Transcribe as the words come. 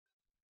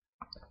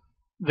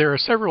There are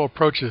several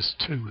approaches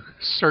to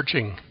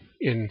searching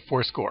in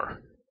ForScore.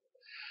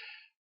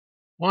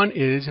 One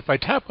is if I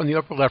tap on the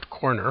upper left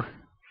corner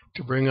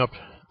to bring up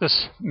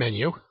this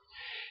menu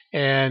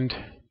and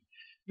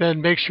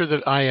then make sure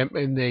that I am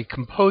in the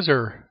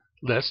composer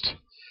list,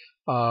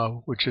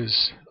 which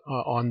is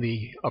on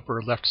the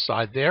upper left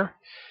side there,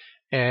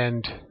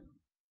 and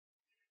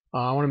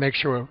I want to make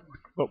sure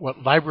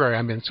what library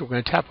I'm in. So we're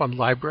going to tap on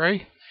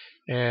library,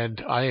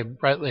 and I am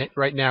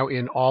right now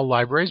in all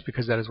libraries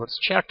because that is what's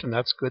checked, and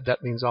that's good.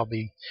 That means I'll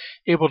be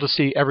able to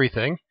see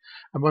everything.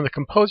 I'm on the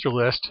composer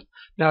list.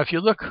 Now if you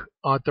look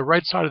at the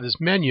right side of this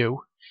menu,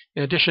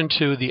 in addition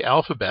to the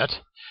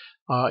alphabet,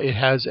 it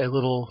has a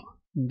little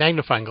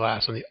magnifying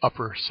glass on the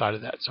upper side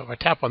of that. So if I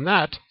tap on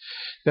that,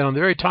 then on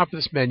the very top of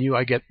this menu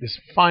I get this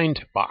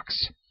find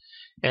box.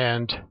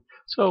 And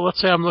so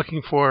let's say I'm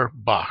looking for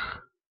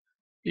Bach,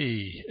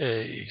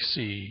 E-A-C-H,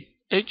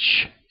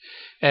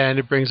 and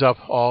it brings up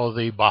all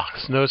the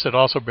Bachs. Notice it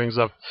also brings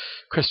up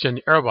Christian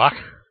Erbach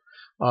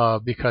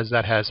because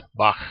that has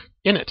Bach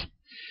in it.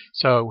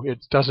 So it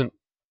doesn't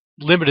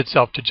limit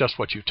itself to just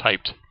what you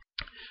typed.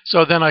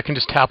 So then I can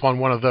just tap on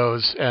one of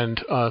those and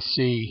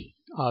see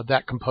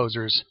that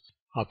composer's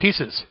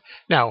pieces.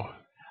 Now,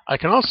 I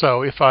can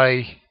also, if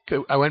I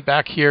went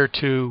back here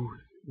to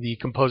the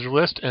composer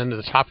list and to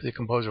the top of the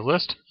composer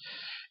list,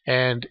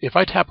 and if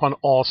I tap on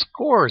all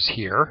scores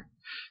here,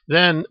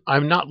 then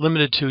I'm not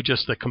limited to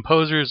just the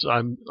composers.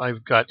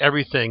 I've got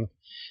everything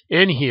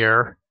in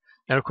here.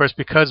 And of course,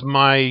 because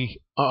my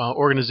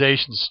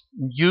organization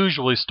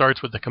usually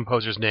starts with the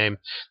composer's name,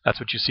 that's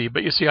what you see.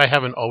 But you see, I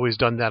haven't always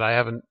done that. I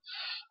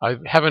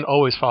haven't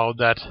always followed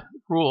that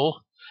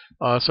rule.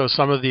 So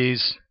some of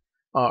these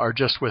are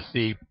just with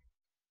the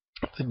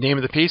name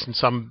of the piece, and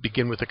some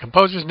begin with the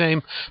composer's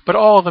name. But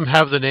all of them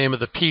have the name of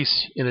the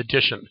piece in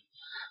addition.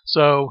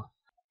 So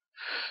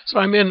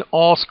I'm in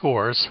all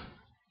scores.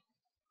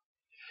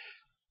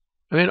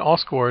 I'm in all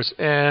scores,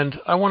 and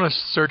I want to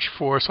search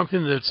for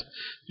something that's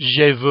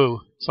j'ai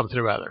vu, something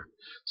or other.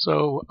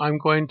 So I'm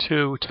going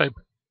to type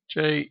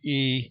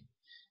J-E-V-O-U-S,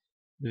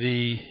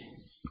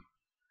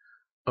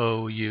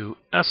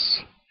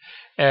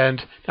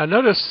 and now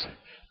notice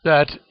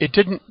that it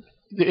didn't.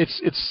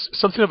 It's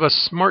something of a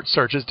smart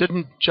search. It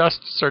didn't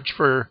just search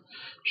for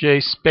J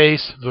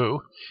space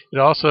vu. It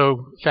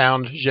also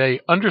found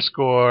J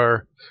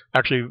underscore,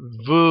 actually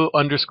vu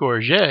underscore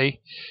J,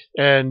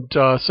 and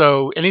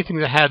so anything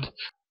that had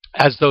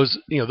as those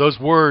those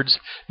words,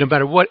 no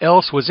matter what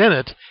else was in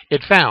it,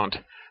 it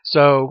found.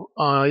 So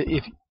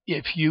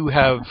if you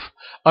have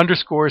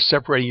underscores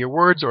separating your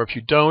words, or if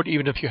you don't,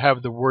 even if you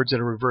have the words in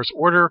a reverse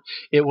order,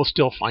 it will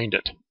still find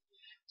it.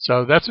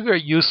 So that's a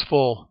very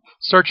useful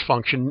search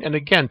function. And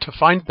again, to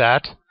find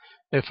that,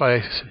 if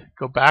I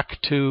go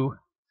back to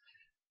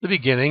the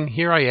beginning,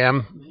 here I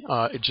am,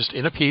 just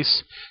in a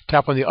piece,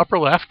 tap on the upper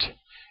left,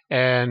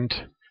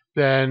 and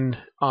then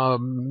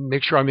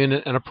make sure I'm in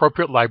an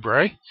appropriate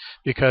library,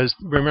 because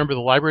remember,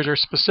 the libraries are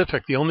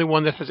specific. The only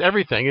one that has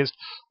everything is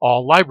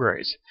all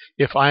libraries.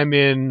 If I'm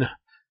in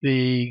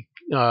the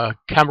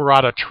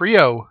Camerata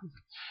Trio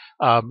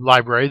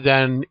library,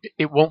 then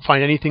it won't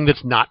find anything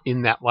that's not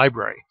in that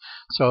library.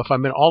 So if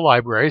I'm in all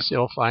libraries,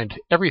 it'll find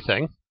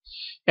everything.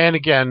 And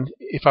again,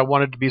 if I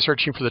wanted to be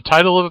searching for the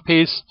title of a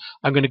piece,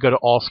 I'm going to go to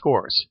all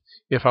scores.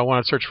 If I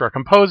want to search for a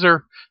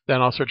composer,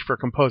 then I'll search for a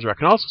composer. I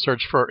can also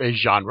search for a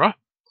genre,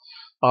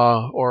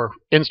 or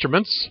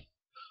instruments,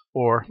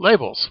 or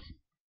labels.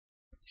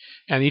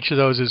 And each of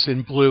those is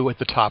in blue at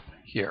the top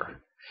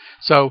here.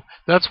 So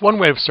that's one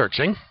way of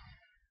searching.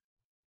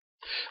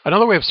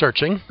 Another way of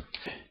searching,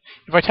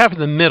 if I tap in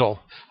the middle,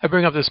 I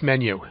bring up this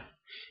menu.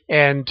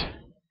 And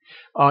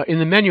in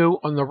the menu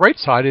on the right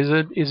side is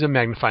a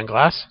magnifying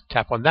glass.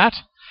 Tap on that,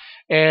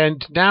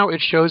 and now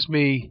it shows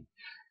me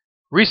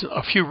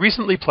a few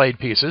recently played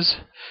pieces,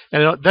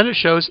 and then it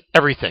shows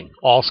everything,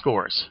 all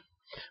scores.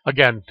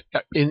 Again,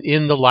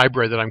 in the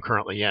library that I'm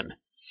currently in.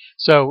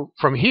 So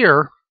from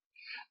here,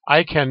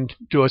 I can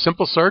do a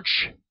simple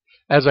search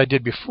as I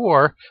did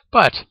before,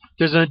 but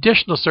there's an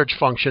additional search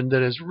function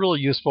that is really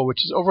useful,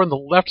 which is over on the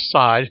left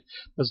side.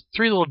 Those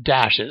three little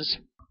dashes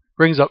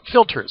brings up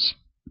filters.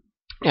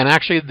 And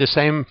actually, the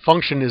same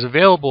function is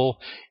available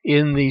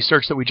in the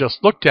search that we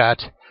just looked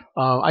at.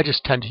 I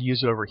just tend to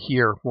use it over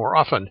here more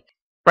often.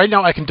 Right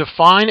now, I can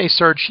define a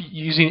search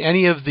using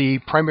any of the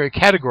primary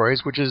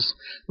categories, which is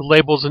the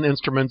labels and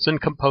instruments and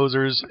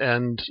composers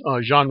and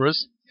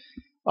genres.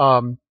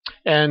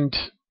 And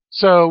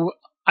so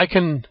I've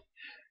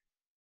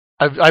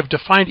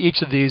defined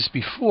each of these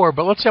before,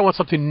 but let's say I want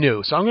something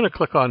new. So I'm going to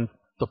click on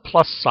the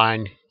plus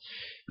sign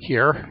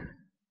here,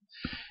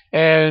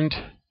 and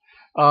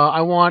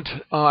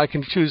I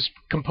can choose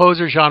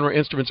composer, genre,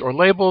 instruments, or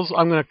labels.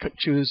 I'm going to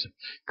choose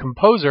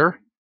composer,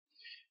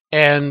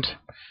 and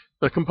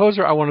the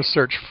composer I want to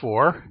search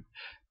for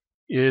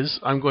is,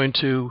 I'm going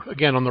to,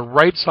 again, on the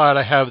right side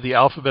I have the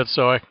alphabet,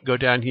 so I can go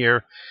down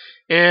here,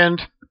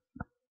 and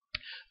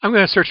I'm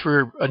going to search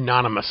for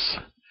anonymous.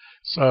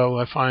 So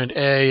I find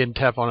A and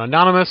tap on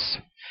anonymous,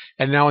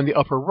 and now in the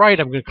upper right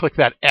I'm going to click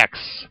that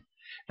X.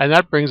 and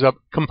that brings up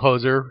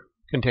composer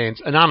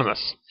contains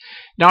anonymous.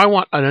 Now I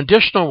want an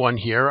additional one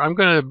here. I'm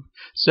going to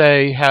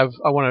say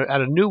I want to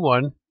add a new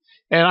one,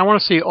 and I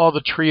want to see all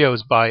the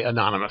trios by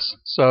anonymous.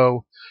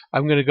 So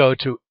I'm going to go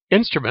to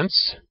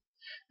instruments,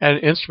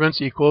 and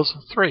instruments equals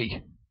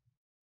 3.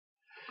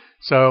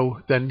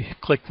 So then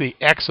click the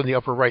X on the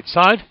upper right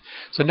side.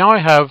 So now I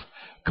have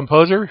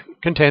composer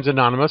contains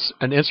anonymous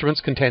and instruments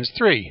contains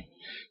 3.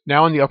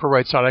 Now on the upper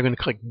right side I'm going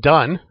to click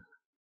done.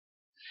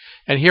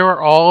 And here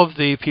are all of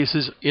the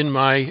pieces in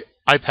my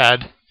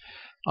iPad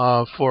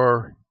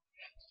for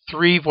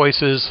 3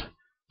 voices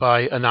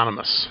by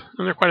anonymous.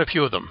 And there are quite a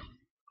few of them.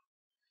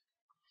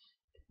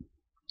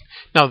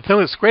 Now the thing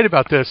that's great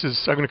about this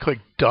is I'm going to click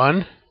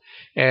done.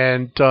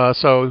 And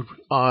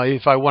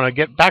if I want to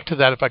get back to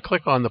that, if I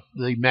click on the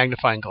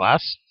magnifying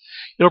glass,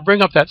 it'll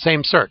bring up that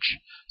same search.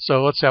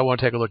 So let's say I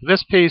want to take a look at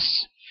this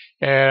piece,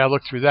 and I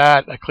look through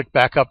that. I click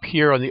back up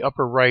here on the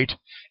upper right,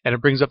 and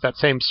it brings up that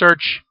same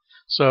search.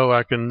 So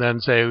I can then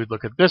say,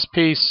 look at this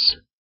piece.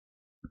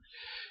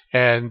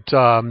 And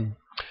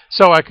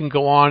so I can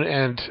go on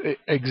and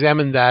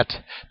examine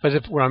that.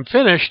 But when I'm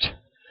finished,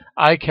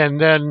 I can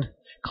then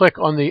click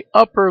on the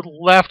upper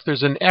left.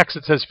 There's an X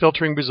that says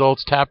filtering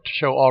results, tap to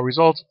show all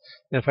results.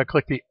 And if I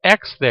click the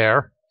X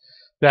there,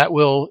 that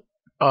will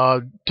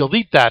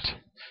delete that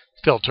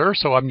filter.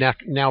 So I'm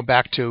now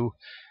back to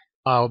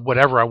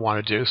whatever I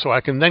want to do. So I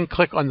can then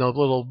click on the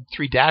little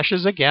 3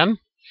 dashes again.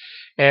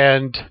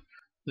 And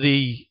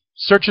the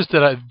searches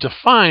that I've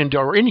defined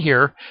are in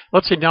here.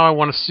 Let's say now I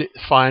want to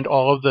find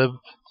all of the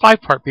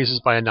 5-part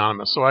pieces by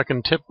anonymous. So I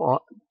can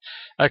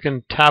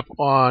tap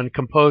on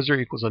composer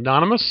equals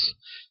anonymous,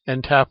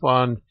 and tap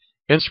on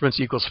instruments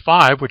equals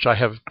 5, which I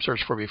have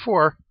searched for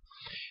before,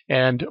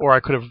 or I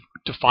could have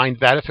defined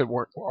that if it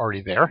weren't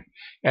already there,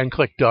 and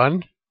click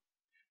done,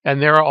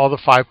 and there are all the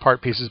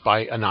 5-part pieces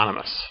by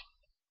anonymous.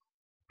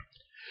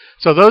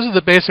 So those are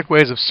the basic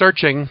ways of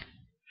searching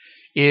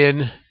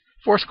in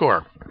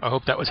ForScore. I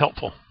hope that was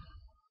helpful.